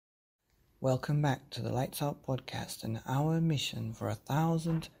Welcome back to the Lights Out podcast and our mission for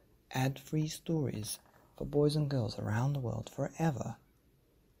 1,000 ad-free stories for boys and girls around the world forever.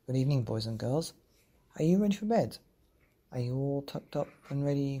 Good evening, boys and girls. Are you ready for bed? Are you all tucked up and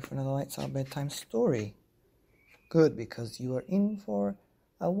ready for another Lights Out bedtime story? Good, because you are in for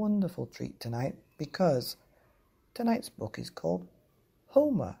a wonderful treat tonight, because tonight's book is called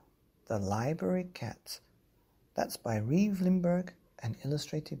Homer, the Library Cat. That's by Reeve Lindbergh and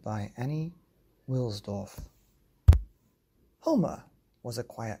illustrated by Annie Wilsdorf. Homer was a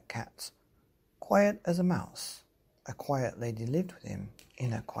quiet cat, quiet as a mouse. A quiet lady lived with him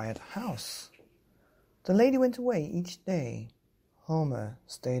in a quiet house. The lady went away each day. Homer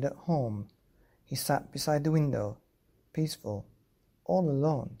stayed at home. He sat beside the window, peaceful, all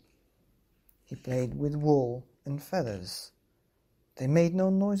alone. He played with wool and feathers. They made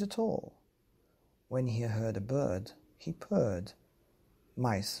no noise at all. When he heard a bird, he purred.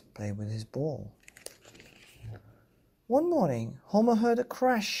 Mice played with his ball. One morning, Homer heard a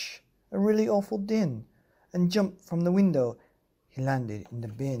crash, a really awful din, and jumped from the window. He landed in the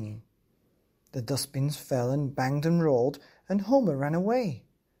bin. The dustbins fell and banged and rolled, and Homer ran away.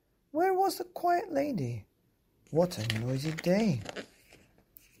 Where was the quiet lady? What a noisy day!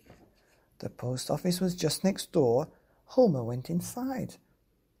 The post office was just next door. Homer went inside,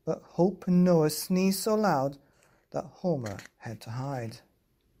 but Hope and Noah sneezed so loud that Homer had to hide.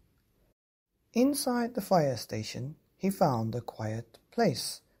 Inside the fire station, he found a quiet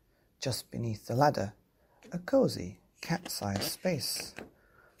place, just beneath the ladder, a cozy, cat-sized space.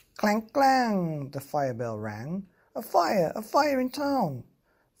 Clank, clang, the fire bell rang. A fire in town.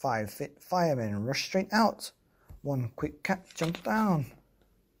 5 fit firemen rushed straight out. One quick cat jumped down.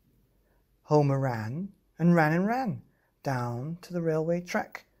 Homer ran and ran and ran down to the railway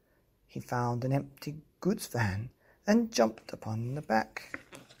track. He found an empty goods van and jumped upon the back.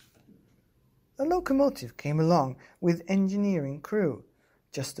 A locomotive came along with engineering crew.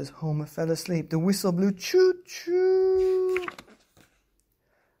 Just as Homer fell asleep, the whistle blew choo-choo.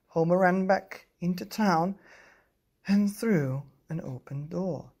 Homer ran back into town and through an open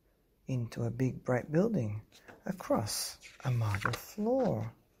door into a big bright building across a marble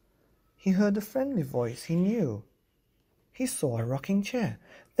floor. He heard a friendly voice he knew. He saw a rocking chair.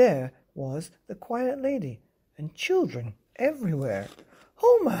 There was the quiet lady and children everywhere.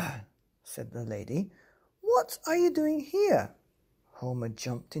 Homer, said the lady, what are you doing here? Homer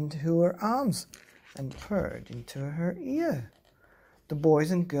jumped into her arms and purred into her ear. The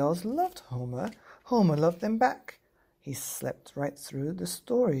boys and girls loved Homer. Homer loved them back. He slept right through the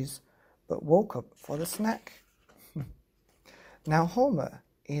stories, but woke up for the snack. Now Homer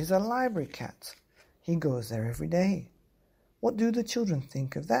is a library cat. He goes there every day. What do the children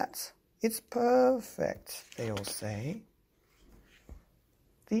think of that? It's perfect, they all say.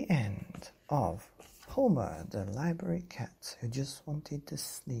 The end of Homer, the library cat who just wanted to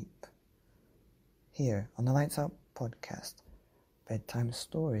sleep. Here on the Lights Out podcast, bedtime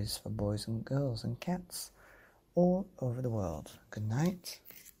stories for boys and girls and cats all over the world. Good night.